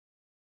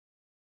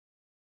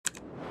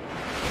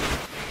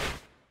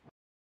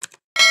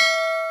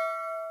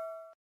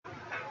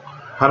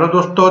Hello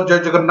दोस्तों, जय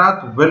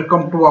Jagannath.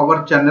 Welcome to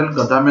our channel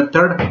गधा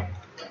मेथड।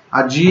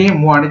 आज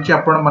मुझे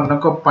आपण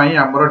मानक पई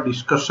हमर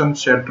डिस्कशन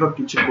सेट रो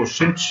किछि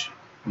क्वेश्चंस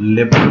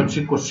लेवल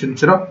अछि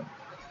क्वेश्चंस रो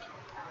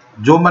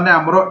जो माने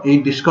हमर ए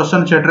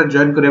डिस्कशन सेट रे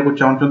जॉइन करिया को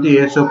चाहउछंती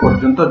एसो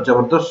पर्यंत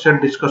जबरदस्त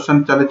set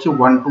discussion चलेछि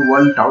 1 to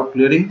 1 doubt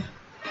clearing.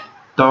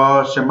 तो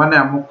से माने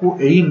हमकु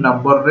एई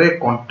नंबर रे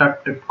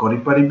कांटेक्ट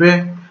करि परिबे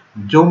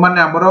जो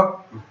माने हमर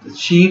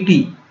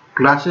सीटी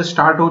क्लासेस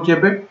स्टार्ट होचे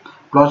बे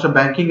प्लस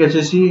बैंकिंग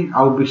एसएससी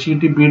आउ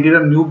बीसीटी बीडी रा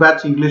न्यू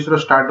बैच इंग्लिश रो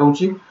स्टार्ट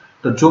होची।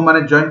 तो जो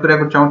माने जॉइन करिया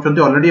को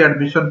चाहउछंती ऑलरेडी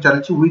एडमिशन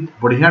चलछि विथ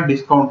बढ़िया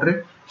डिस्काउंट रे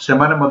से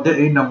माने मध्ये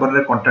एई नंबर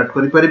रे कांटेक्ट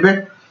करि परिबे।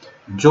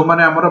 जो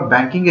माने हमर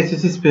बैंकिंग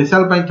एसएससी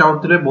स्पेशल पई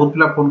चाहउतले बहुत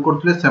पिला फोन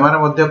करथले से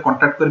माने मध्ये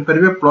कांटेक्ट करि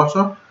परिबे। प्लस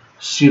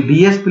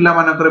सीडीएस पिला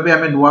मानकर बे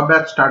हमें नुवा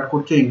बैच स्टार्ट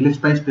करछे इंग्लिश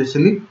पई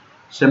स्पेशली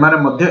से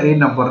माने मध्ये एई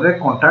नंबर रे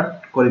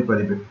कांटेक्ट करि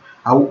परिबे।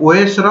 आउ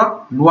ओएस रो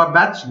नुवा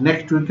बैच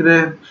नेक्स्ट वीक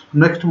रे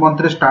नेक्स्ट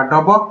मंथ रे स्टार्ट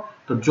होबो।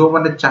 तो जो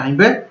माने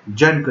चाहिए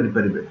जॉइन करि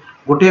परिबे।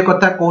 गोटे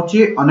कथा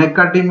कहूची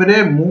अनएकाडेमी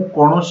रे मु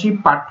कोनोसी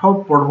पाठ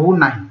पढू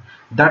नाही,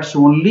 दैट्स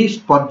ओनली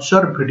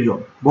स्पॉन्सर वीडियो।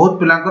 बहुत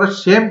पिलांकर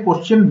सेम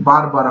क्वेश्चन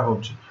बार बार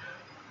होची।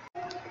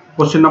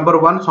 क्वेश्चन नंबर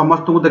 1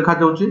 समस्त को देखा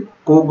जाउची,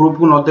 को ग्रुप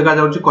को न देखा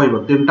जाउची कहबो।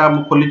 तीनटा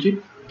मु खोलीची,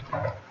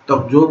 तो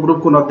जो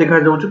ग्रुप को न देखा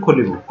जाउची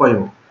खोलिबो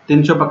कहबो।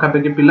 300 पाखा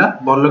पे पिला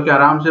भलो के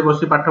आराम से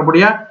बसी पाठ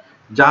पढिया।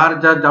 जार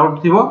जा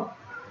डाउट थिबो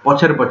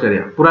पछरे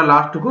पछरिया पूरा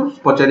लास्ट को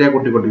पछरिया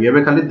गोटी गोटी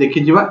एबे खाली देखि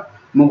जिवा।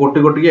 मु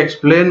गोटी गोटी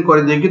एक्सप्लेन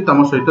कर देकी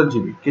तम सहित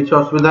जीवी, किसी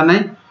असुविधा नहीं।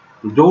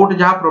 जोट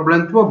जहाँ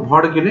प्रोब्लेम थो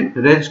भड़ कि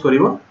रेज कर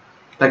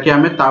ताकि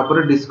आम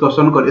तापर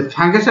डिस्कसन कर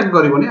सांगे सांगे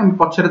करबनी, आम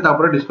पछरे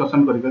तापर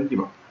डिस्कसन कर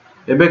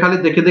एबे खाली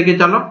देखि देखि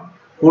चलो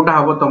कोटा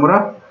हम तुम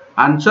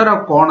आंसर आ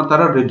कौन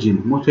तार रिजन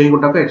मुझे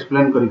गोटा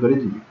एक्सप्लेन कर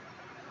जीवी।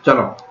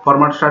 चलो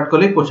फॉर्मेट स्टार्ट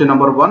कली। Question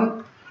number 1,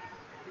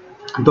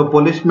 the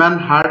policeman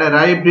had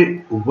arrived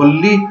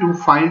only to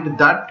find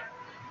that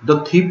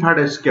the thief had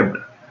escaped.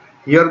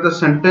 Here the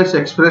sentence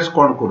express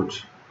कौन करुछ।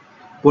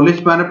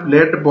 पुलिस मैंने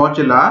लेट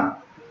पहुंचला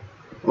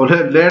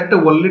late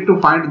only to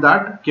find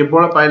that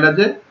केवल पाइला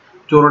जे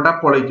चोरटा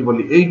पळैछि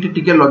बोली। एइटी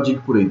टिके लॉजिक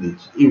पुरै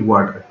दैछि ई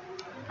वर्ड रे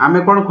आमे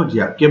कोन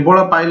खोजिया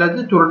केवल पाइला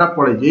जे चोरटा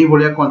पळैछि एई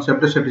भलिया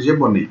कांसेप्ट सेठी जे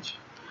बनैछि।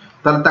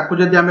 ताले ताकू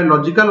जदि आमे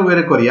लॉजिकल वे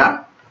रे करिया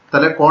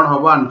ताले कोन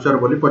हबो आंसर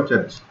बोली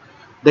पचारछि।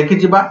 देखि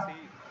जिबा।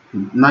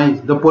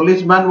 Nice. The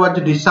policeman was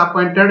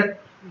disappointed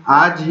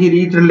आज ही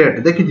रीच लेट।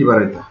 देखि जिबा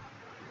रहता।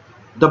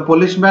 The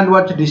policeman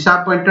was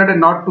disappointed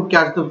not to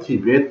catch the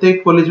thief. एते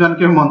policeman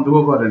के मन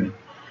दुख करेनी।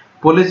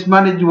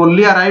 Policeman is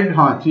only arrived।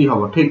 हाँ सी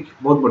हबो ठीक,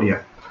 बहुत बढ़िया।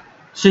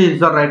 C is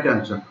the right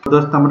answer।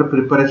 दोस्त हमर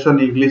प्रिपरेशन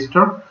इंग्लिश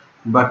रो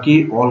बाकी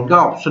अलगा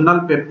ऑप्शनल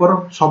पेपर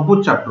सब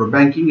चैप्टर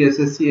बैंकिंग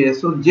एसएससी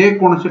एसओ जे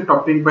कोनसे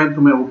टॉपिक पय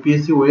तुमे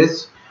ओपीएससी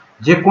ओएस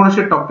जे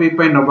कोनसे टॉपिक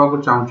पय नबा को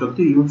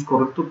चाहउछती यूज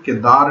करतु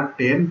केदार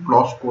 10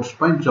 प्लस कोर्स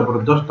पय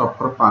जबरदस्त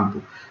ऑफर पांतु।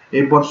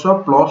 ए वर्ष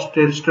प्लस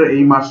टेस्ट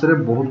एई मास रे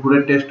बहुत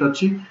गुडे टेस्ट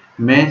अछि।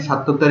 मे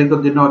 7 तारिख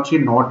दिन अच्छी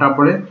 9टा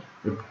बेले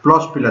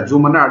प्लस पिला जो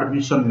माने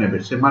एडमिशन नेबे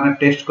से माने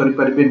टेस्ट करि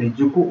परिबे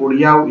निजुकु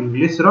ओडिया और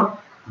इंग्लिश रो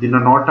दिन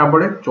 9टा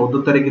बेले।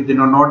 14 तारिख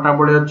दिन 9टा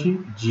बेले अच्छी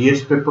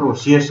जीएस पेपर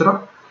ओसीएस रो।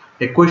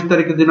 21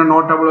 तारिख दिन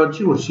 9टा बेले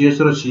अच्छी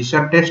ओसीएस रो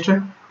सीसा टेस्ट।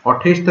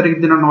 28 तारिख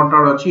दिन 9टा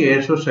बेले अच्छी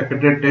ASO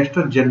secretary test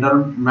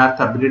general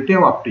math ability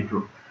और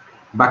एप्टीट्यूड।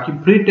 बाकी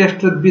फ्री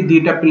टेस्ट भी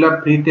दीटा पिला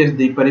फ्री टेस्ट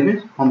दे परिबे।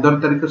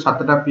 15 तारिख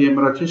 7टा पीएम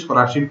रो अच्छी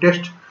स्कॉलरशिप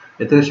टेस्ट।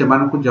 एतरे से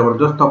मानकु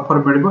जबरदस्त ऑफर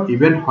मिलिबो।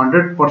 इवन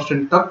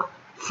 100% तक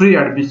फ्री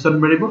एडमिशन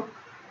मिलिबो।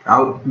 आ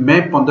मे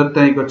 15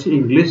 तारिख अछि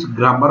इंग्लिश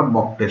ग्रामर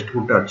मॉक टेस्ट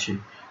गुटे अछि।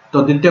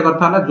 तो द्वितीय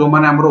कथा हला जो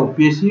माने हमरो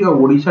ओपीएससी और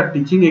ओडिशा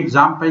टीचिंग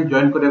एग्जाम पय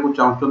जॉइन करिया को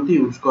चाहउछंती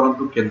यूज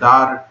करंतु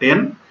केदार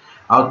 10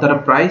 आ तार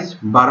प्राइस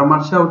 12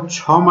 मास और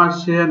 6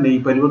 मास नै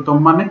परिबो।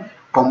 तुम माने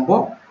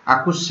कॉम्बो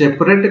आकु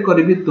सेपरेट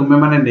करबी तुमे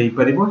माने नै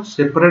परिबो।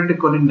 सेपरेट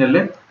करि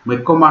नेले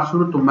एको मास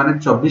रु तुम माने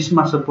 24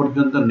 मास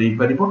पर्यंत नै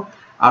परिबो।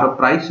 आर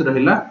प्राइस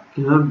रहिला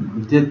कि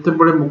जेते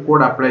बड़े मु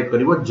कोड अप्लाई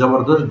करिवो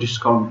जबरदस्त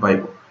डिस्काउंट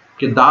पाइबो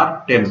केदार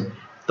 10।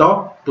 तो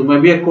तुमे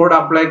भी कोड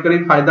अप्लाई करी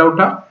फायदा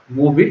उठा,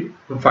 मु भी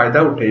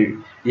फायदा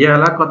उठेबी। ये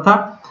हला कथा।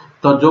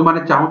 तो जो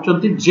माने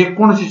चाहउचंती जे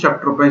कोनसी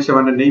चैप्टर पय से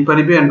माने नै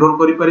परिबे एनरोल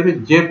करि परिबे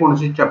जे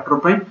कोनसी चैप्टर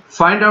पय।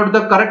 Find out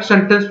the correct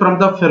sentence from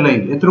the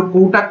following. एथरो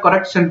Kota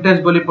correct sentence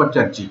बोली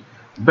पचारची।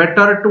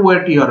 Better to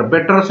wait here.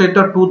 Better सहित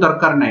टू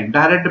दरकार नै,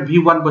 डायरेक्ट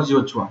V1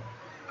 बसियो छुआ।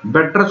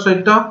 बेटर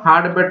सहित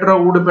हार्ड बेटर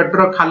वुड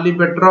बेटर खाली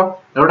बेटर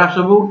एडा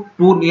सब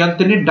टू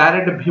नियंतनी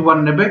डायरेक्ट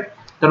V1 नेबे।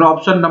 तेनो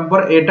ऑप्शन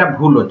नंबर ए टा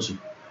भूल अछि।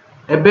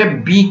 एबे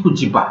बी को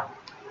जिबा।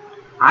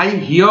 आई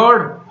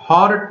heard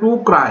her to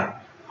cry.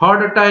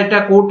 Heard टा एटा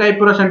को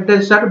type row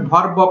sentence sir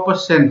verb of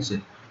sense.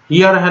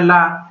 Here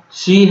हला,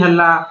 सी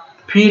हला,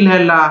 फील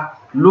हला,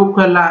 लुक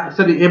हला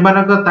सॉरी ए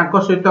माने तांको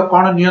सहित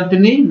कोन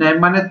नियंतनी नै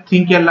माने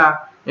थिंक हला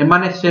ए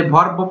माने से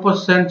वर्ब ऑफ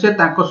सेंस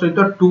तांको सहित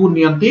टू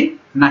नियंती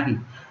नाही।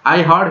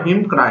 I heard him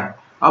cry।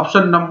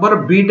 Option number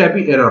B टा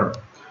भी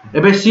एरर।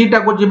 एबे सी टा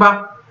को जिबा।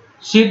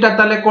 सी टा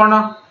ताले कोन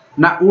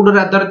ना वुड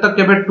रादर तो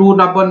केबे टू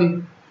नबनी।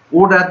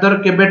 वुड रादर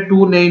केबे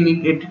टू नेइनी,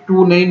 एटी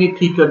टू नेइनी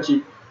ठीक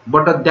अछि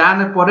बट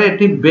ध्यान परे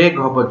एटी बेग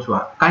हबो छुआ।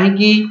 काहे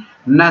कि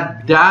ना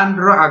ध्यान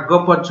रो आग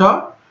पछ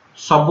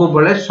सब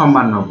बेले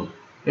समान हम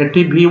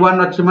एटी V1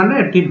 अच्छी माने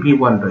एटी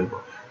V1 रहिबो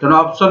तेणु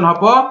ऑप्शन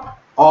हबो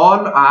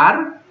all are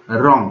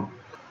wrong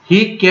he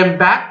came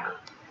back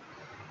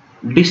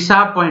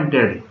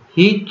disappointed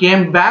he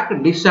came back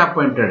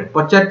disappointed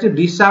पचारछि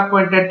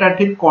disappointed ता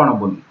ठीक कोन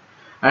बोली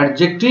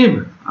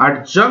adjective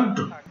adjunct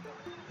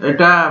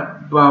Etah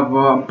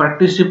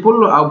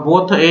participle uh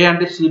both A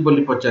and सी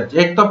बोली पचारछि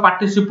एक तो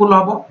पार्टिसिपल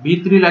हबो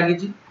V3 लागि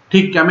छि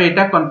ठीक हमें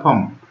एटा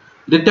कंफर्म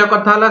द्वितीय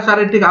कथा हला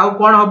सारे ठीक आउ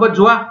कोन हबो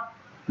जुआ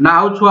ना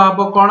आउ छुआ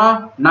हबो कोन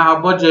ना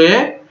हबो जे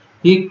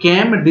ही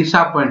केम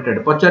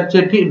डिसअपॉइंटेड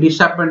पचारछि ठीक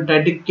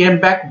डिसअपॉइंटेड केम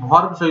बैक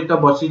वर्ब सहित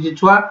बसी छि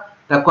छुआ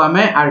ताको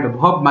हमें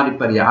एडवर्ब मारी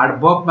परिया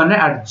एडवर्ब माने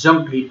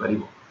एडजंक्ट ही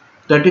परिबो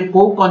तो एटी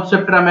को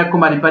कांसेप्ट रा में को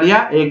मारी परिया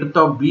एक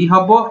तो बी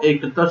हबो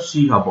एक तो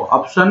सी हबो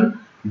ऑप्शन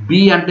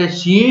बी एंड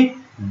सी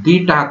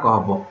दीटा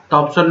कहबो तो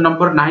ऑप्शन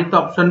नंबर नहीं तो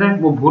ऑप्शन रे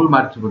मु भूल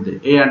मारछि बोदे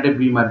A and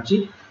B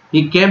मारछि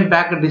he came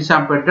back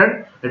disappointed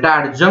Etah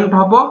adjunct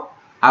हबो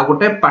आ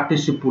गोटे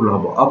पार्टिसिपल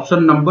हबो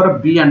ऑप्शन नंबर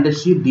बी एंड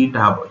सी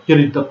दीटा हबो हियर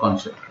इज द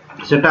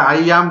कांसेप्ट सेटा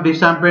I am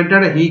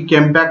disappointed he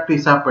came back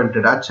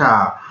disappointed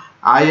अच्छा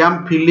I am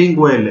feeling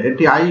well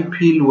eighty I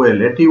feel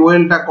well eighty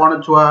well टा कोन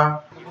छुआ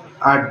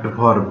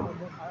adverb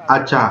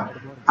अच्छा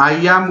I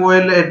am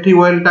well eighty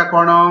well टा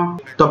कोन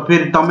तो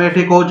फिर तमे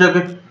एठी कहउछ कि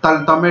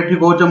तमे एठी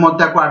कहउछ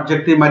मते को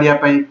एडजेक्टिव मारिया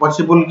पई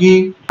पॉसिबल की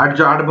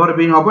एडवर्ब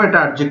भी हबो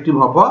एटा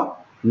एडजेक्टिव हबो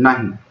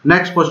नाही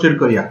नेक्स्ट क्वेश्चन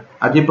करिया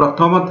आज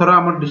प्रथम थर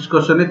हम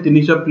डिस्कशन में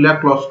 300 पिला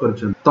क्लोज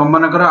करछन तम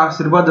मनकर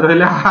आशीर्वाद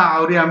रहले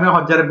आउरी हमें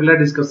 1000 पिला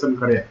डिस्कशन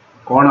करिया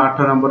कौन 8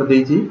 नंबर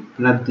देजी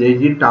ना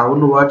देजी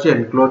टाउन वाच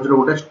एनक्लोज रो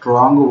गोटे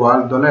स्ट्रांग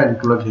वॉल दला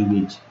एनक्लोज हो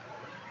गई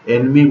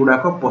एनिमी गुडा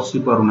को पसी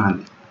पारु ना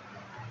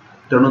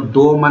तेणु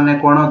दो माने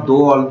कोन दो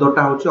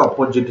अल्दोटा होची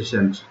ऑपोजिट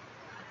सेंस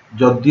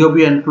जदियो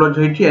भी एनक्लोज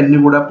होईची एनिमी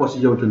गुडा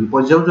पसी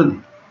जाउछन्ती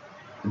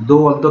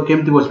दो अल्दो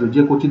केमती बसबे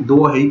जे कोची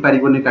दो हेई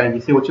पारिबोनी काई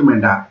से होची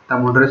मेंढा ता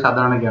मुंडरे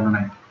साधारण ज्ञान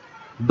नाही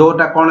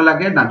दोटा कोन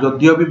लागे ना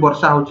जदियो भी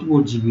वर्षा होची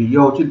वो जीवी ये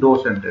होची दो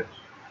सेंटेंस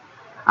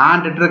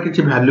आंड एटर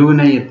किछि वैल्यू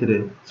नहीं एथिरे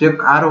से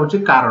आर होछि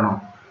कारण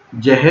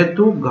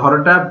जेहेतु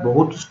घरटा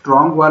बहुत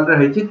स्ट्रांग वॉल रे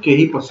हेछि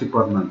केही पसी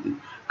परनंती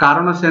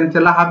कारण सेंस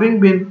हला हैविंग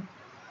बीन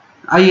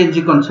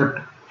आईएनजी कांसेप्ट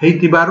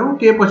हेतिबारु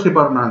के पसी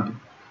परनंती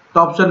तो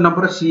ऑप्शन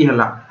नंबर सी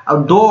हला आ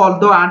दो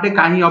ऑल्दो आंड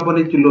काहे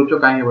हबनी चिलोचो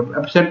काहे हबनी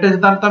अब सेंटेंस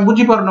त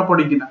बुझी परन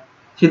पड़ी किना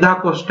सीधा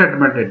को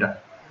स्टेटमेंट एटा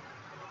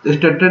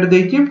स्टेटेड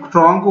देछि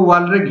स्ट्रांग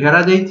वॉल रे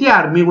घेरा देछि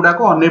आर्मी गुडा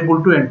को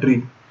अनेबल टू एंट्री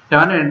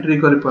ताने एंट्री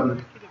करि परन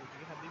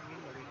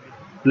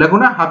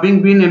लगुना having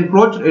been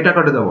enclosed Etah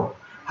cut दबो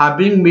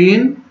having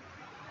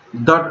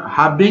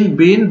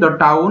been the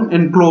town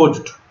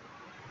enclosed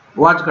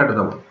watch cut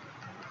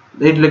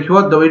दबो एट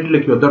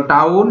लिखियो the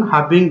town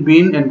having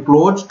been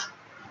enclosed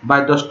by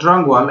the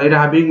strong wall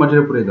Etah having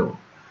मझरे पुरे दबो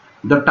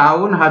the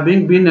town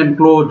having been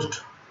enclosed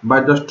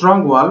by the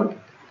strong wall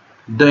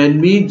the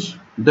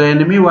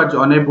enemy was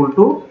unable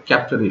to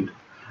capture it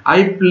I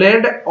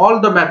played all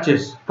the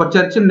matches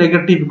पचरछि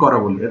negative करो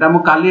बोली एटा मु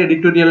काली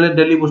editorial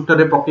daily booster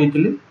रे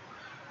पकेइतिली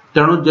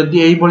तेणु जदि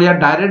यही भाया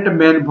direct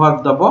main verb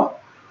दबो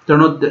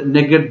तेणु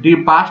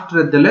नेगेटिव पास्ट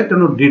रे देले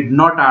तेणु डिड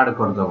नॉट ऐड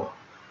कर दबो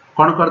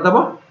कोन कर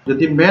दबो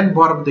जदि मेन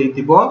वर्ब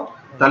देइतिबो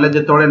ताले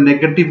जेतोळे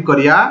नेगेटिव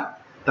करिया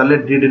ताले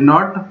डिड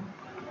नॉट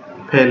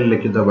फेल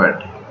लिखि दबो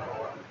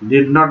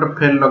डिड नॉट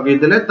फेल लगे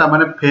देले ता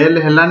माने फेल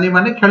हेलानी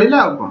माने खेलिला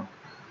आ कोन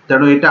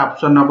तेणु एटा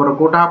ऑप्शन नंबर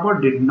कोटा हबो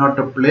डिड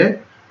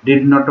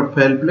नॉट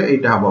फेल प्ले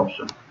एटा हबो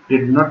option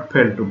did not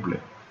fail to play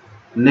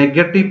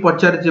negative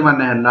पचरछि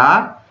माने हला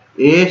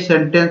ए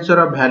सेंटेंस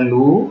रो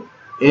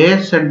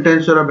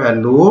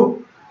वैल्यू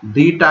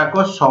दीटा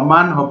को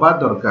समान होबा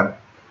दरकार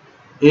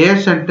ए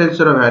सेंटेंस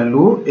रो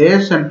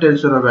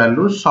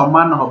वैल्यू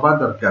समान होबा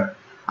दरकार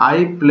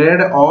I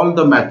played all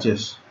the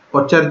matches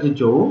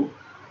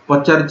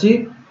पचरछि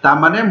ता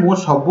माने मु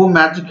सब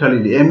मैच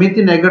खेलिली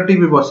एमिति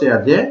नेगेटिव बसे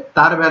आजे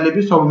तार वैल्यू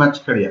भी सब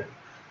मैच खेलिया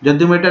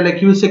जदि म एटा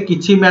लिखिबी से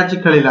किछि मैच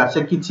खेलिला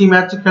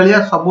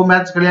सब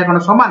मैच खेलिया कोन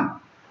समान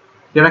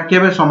एटा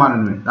केबे समान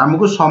नुहे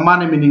हमको समान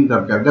मीनिंग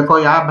दरकार देखो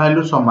या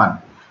वैल्यू समान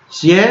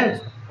सीए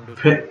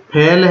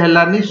फेल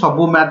हेलानी सब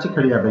मैच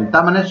खेलिया पे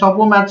ता माने सब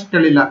मैच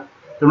खेलिला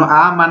तेणु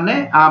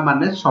आ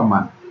माने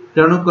समान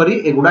तेणु करी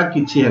एगुडा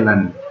किछि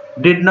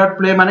हेलानी डिड नॉट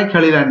प्ले माने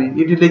खेलिलानी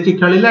इति देखि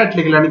खेलिला एट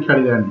लिखलानी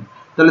खेलिलानी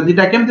तले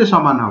दीटा केमते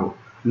समान हो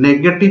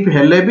नेगेटिव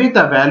हेले भी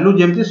ता वैल्यू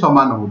जेमति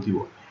समान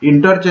होथिबो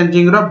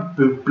इंटरचेंजिंग रो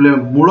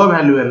मूल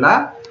वैल्यू हेला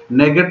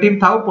नेगेटिव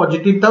थाउ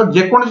पॉजिटिव थाउ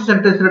जे कोन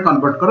सेंटेंस रे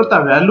कन्वर्ट करो ता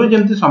वैल्यू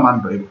जेमति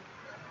समान रहइबो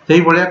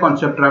सेही बढिया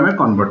कांसेप्ट रे हमें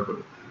कन्वर्ट करू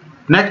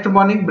नेक्स्ट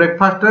मॉर्निंग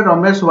ब्रेकफास्ट रे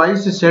Ramesh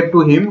vice said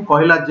to him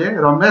कहला जे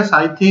Ramesh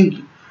I think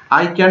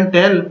I can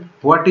tell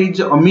what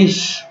is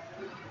Amish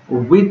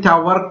with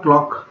hour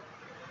clock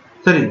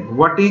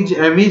what is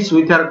Amish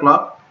with hour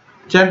clock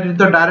change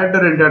the direct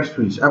और इनडायरेक्ट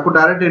स्पीच आपको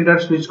डायरेक्ट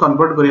इनडायरेक्ट स्पीच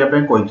कन्वर्ट करिया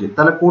पे कहिजे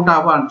ताले कोटा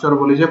हबो answer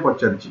बोली से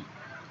पचरची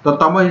तो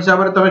तम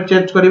हिसाब रे तमे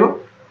change करिवो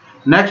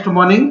next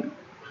morning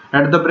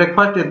at the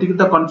breakfast एतिक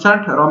the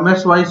concert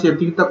Ramesh vice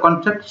एतिक the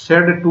concert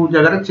said to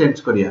जगह रे चेंज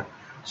करिया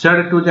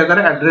सेड टू जगह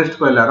रे एड्रेस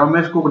कहला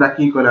रमेश को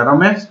डाकी कहला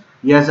रमेश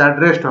यस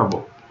एड्रेस्ड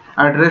हबो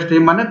एड्रेस्ड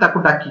माने ताकू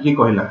डाकी की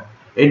कहला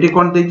एटी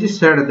कोन देछि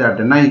सेड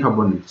दैट नाही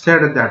हबोनी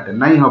सेड दैट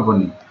नाही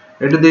हबोनी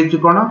एटी देछि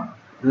कोन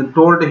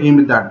told him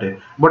that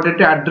but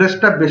eighty address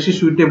टा बेसी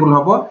सुइटेबल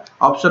हबो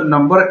option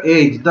number A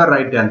is the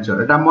right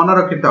answer एटा मन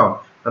रखितो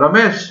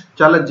रमेश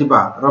चल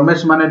जिबा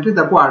रमेश माने एटी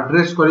ताकू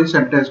एड्रेस करी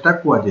सेंटेंस टा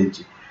कुआ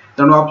जाइछि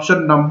तनो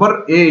option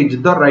number A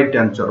is the right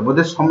answer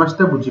बोधे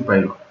समस्त बुझी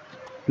पाइलो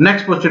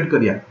नेक्स्ट प्रोसीड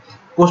करिया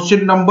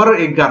question number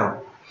 11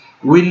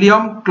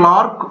 William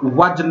Clark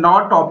was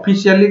not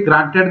officially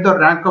granted the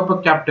rank of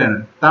captain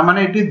ता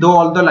माने एटी दो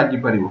ऑल्दो लागि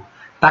परिबो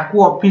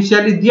ताकू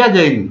ऑफिशियली दिया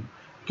जायनी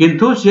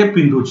किंतु से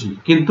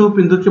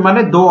पिंधुची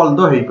माने दो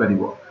ऑल्दो हेई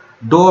परिबो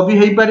दो भी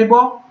हेई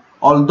परिबो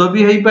ऑल्दो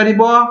भी हेई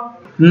परिबो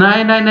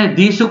नाही नाही नाही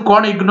दिस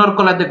कोन इग्नोर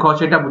कला देखो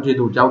सेटा बुझे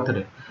दउ जाउ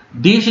थरे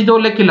दिस जो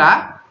लेखिला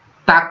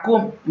ताकू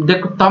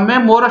देख तमे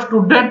मोर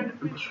स्टूडेंट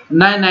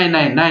नाही नाही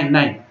नाही नाही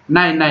नाही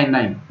नाही नाही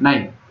नाही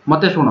नाही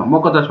मते सुनो मो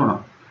कथा सुनो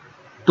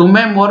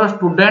तुमे मोर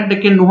स्टूडेंट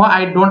के नुह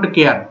आई डोंट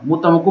केयर मु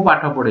तुमको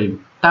पाठ पढेबी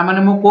ता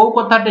माने मु को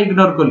कथा टे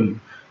इग्नोर करली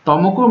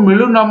तुमको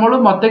मिलु न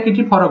मिलु मते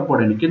किछि फरक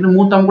पड़ेनी किंतु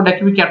मु तुमको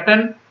डाकिबी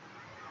कैप्टन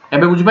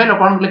एबे बुझ पाइलो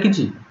कोन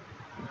लिखिछि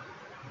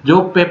जो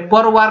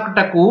पेपर वर्क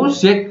टाकू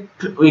से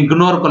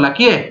इग्नोर कला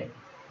किए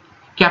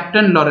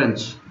कैप्टन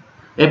लॉरेंस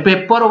ए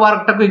पेपर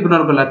वर्क टाकू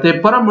इग्नोर कला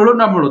पेपर मिलु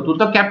न मिलु तू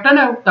तो कैप्टन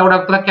है ताउडा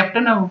कला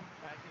कैप्टन है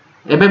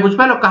एबे बुझ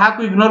पाइलो कहा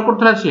को इग्नोर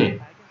करथला से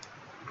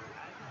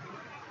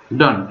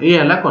डन ए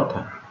हला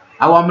कथा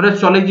आ अमरेश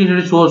चले जी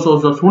सो सो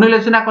सो सुनिले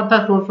सिना कथा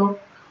सो सो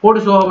कोड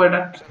सो बेटा